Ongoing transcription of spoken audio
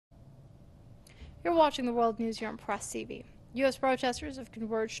You're watching the World News here on Press TV. U.S. protesters have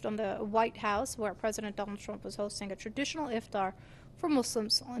converged on the White House, where President Donald Trump was hosting a traditional Iftar for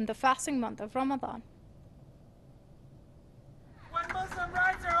Muslims in the fasting month of Ramadan. When Muslim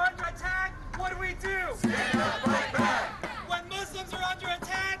rights are under attack, what do we do? Stand up, fight back! When Muslims are under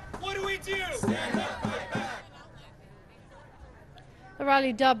attack, what do we do? Stand up, fight back! The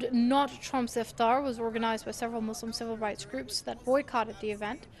rally, dubbed Not Trump's Iftar, was organized by several Muslim civil rights groups that boycotted the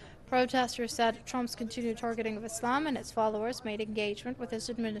event. Protesters said Trump's continued targeting of Islam and its followers made engagement with his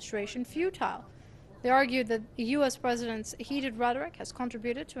administration futile. They argued that the U.S. president's heated rhetoric has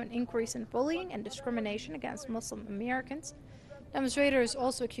contributed to an increase in bullying and discrimination against Muslim Americans. Demonstrators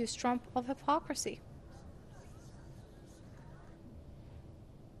also accused Trump of hypocrisy.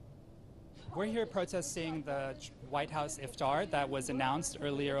 We're here protesting the White House Iftar that was announced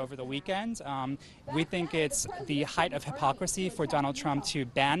earlier over the weekend. We think it's the height of hypocrisy for Donald Trump to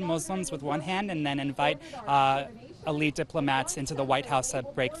ban Muslims with one hand and then invite elite diplomats into the White House to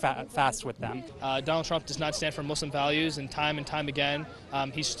break fast with them. Donald Trump does not stand for Muslim values, and time again,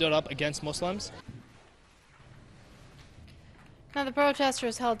 he stood up against Muslims. Now, the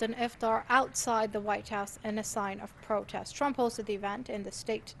protesters held an iftar outside the White House in a sign of protest. Trump hosted the event in the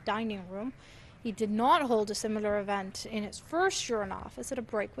state dining room. He did not hold a similar event in his first year in office at a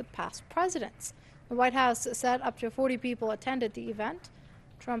break with past presidents. The White House said up to 40 people attended the event.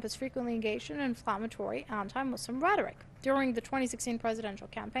 Trump is frequently engaged in inflammatory anti-Muslim rhetoric. During the 2016 presidential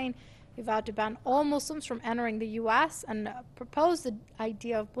campaign, he vowed to ban all Muslims from entering the U.S. and proposed the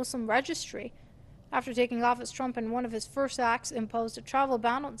idea of Muslim registry. After taking office, Trump, in one of his first acts, imposed a travel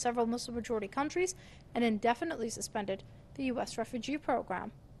ban on several Muslim-majority countries and indefinitely suspended the U.S. refugee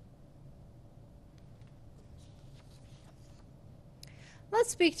program. Let's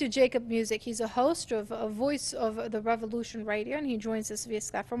speak to Jacob Music. He's a host of Voice of the Revolution Radio, and he joins us via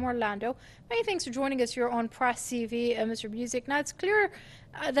Skype from Orlando. Many thanks for joining us here on Press TV, Mr. Music. Now, it's clear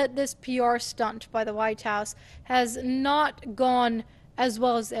that this PR stunt by the White House has not gone as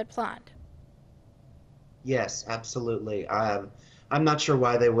well as they had planned. Yes, absolutely. I'm not sure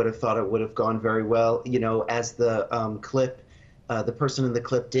why they would have thought it would have gone very well. You know, as the the person in the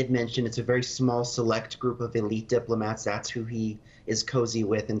clip did mention, it's a very small, select group of elite diplomats. That's who he is cozy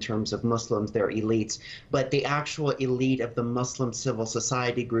with in terms of Muslims. They're elites. But the actual elite of the Muslim civil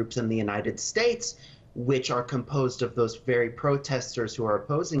society groups in the United States, which are composed of those very protesters who are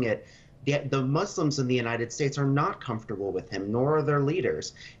opposing it, the Muslims in the United States are not comfortable with him, nor are their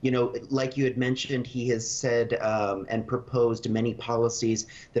leaders. You know, like you had mentioned, he has said and proposed many policies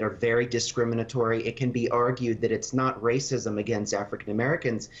that are very discriminatory. It can be argued that it's not racism against African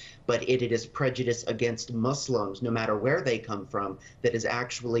Americans, but it is prejudice against Muslims, no matter where they come from, that is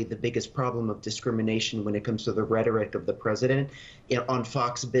actually the biggest problem of discrimination when it comes to the rhetoric of the president. On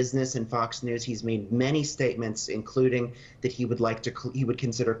Fox Business and Fox News, he's made many statements, including that he would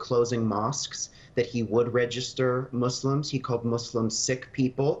consider closing mosques, that he would register Muslims. He called Muslims sick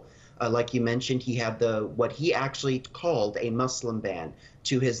people. Like you mentioned, he had what he actually called a Muslim ban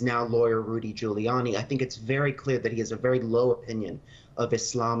to his now lawyer, Rudy Giuliani. I think it's very clear that he has a very low opinion of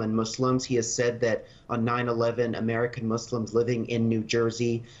Islam and Muslims. He has said that on 9/11, American Muslims living in New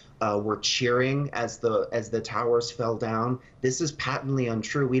Jersey were cheering as the towers fell down. This is patently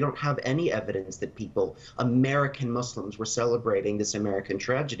untrue. We don't have any evidence that American Muslims, were celebrating this American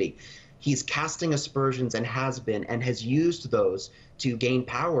tragedy. He's casting aspersions and has used those to gain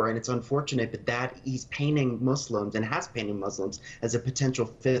power, and it's unfortunate that he's painting Muslims and has painted Muslims as a potential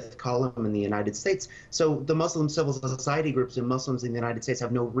fifth column in the United States. So the Muslim civil society groups and Muslims in the United States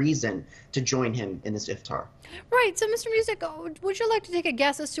have no reason to join him in this iftar. Right. So, Mr. Music, would you like to take a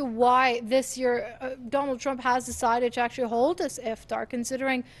guess as to why this year Donald Trump has decided to actually hold this iftar,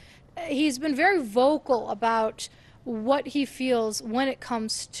 considering he's been very vocal about what he feels when it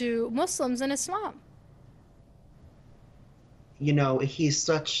comes to Muslims and Islam? You know, he's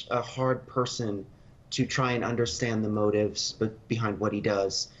such a hard person to try and understand the motives behind what he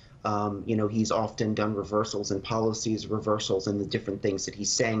does. You know, he's often done reversals in policies, reversals in the different things that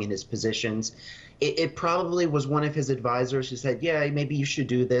he's saying in his positions. It probably was one of his advisors who said, yeah, maybe you should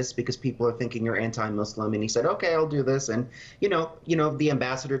do this because people are thinking you're anti-Muslim. And he said, okay, I'll do this. And, you know, the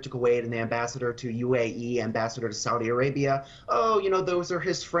ambassador to Kuwait and the ambassador to UAE, ambassador to Saudi Arabia, oh, you know, those are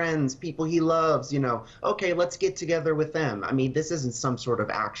his friends, people he loves, you know, okay, let's get together with them. I mean, this isn't some sort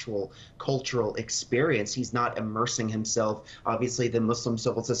of actual cultural experience. He's not immersing himself. Obviously, the Muslim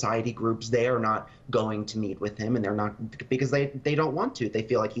civil society groups, they are not going to meet with him, and they're not, because they don't want to. They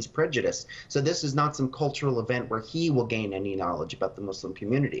feel like he's prejudiced. So this is not some cultural event where he will gain any knowledge about the Muslim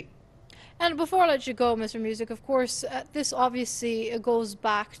community. And before I let you go, Mr. Music, of course, this obviously goes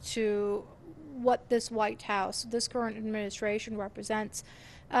back to what this White House, this current administration represents,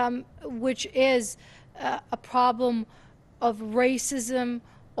 which is a problem of racism,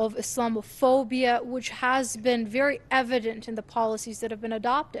 of Islamophobia, which has been very evident in the policies that have been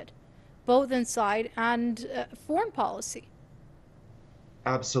adopted, both inside and foreign policy.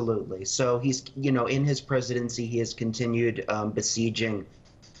 Absolutely. So he's, you know, in his presidency, he has continued besieging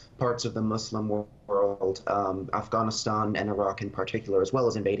parts of the Muslim world, Afghanistan and Iraq in particular, as well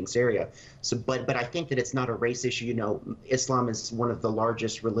as invading Syria. So, but I think that it's not a race issue. You know, Islam is one of the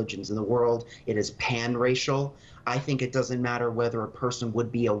largest religions in the world. It is pan-racial. I think it doesn't matter whether a person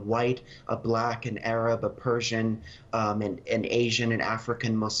would be a white, a black, an Arab, a Persian, an Asian, an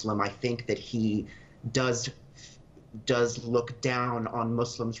African Muslim. I think that he does look down on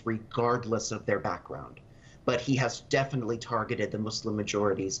Muslims regardless of their background. But he has definitely targeted the Muslim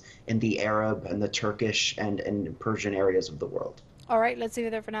majorities in the Arab and the Turkish and Persian areas of the world. All right, let's leave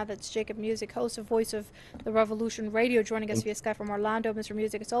it there for now. That's Jacob Music, host of Voice of the Revolution Radio, joining us via Skype from Orlando. Mr.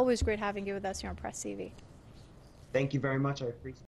 Music, it's always great having you with us here on Press TV. Thank you very much. I appreciate it.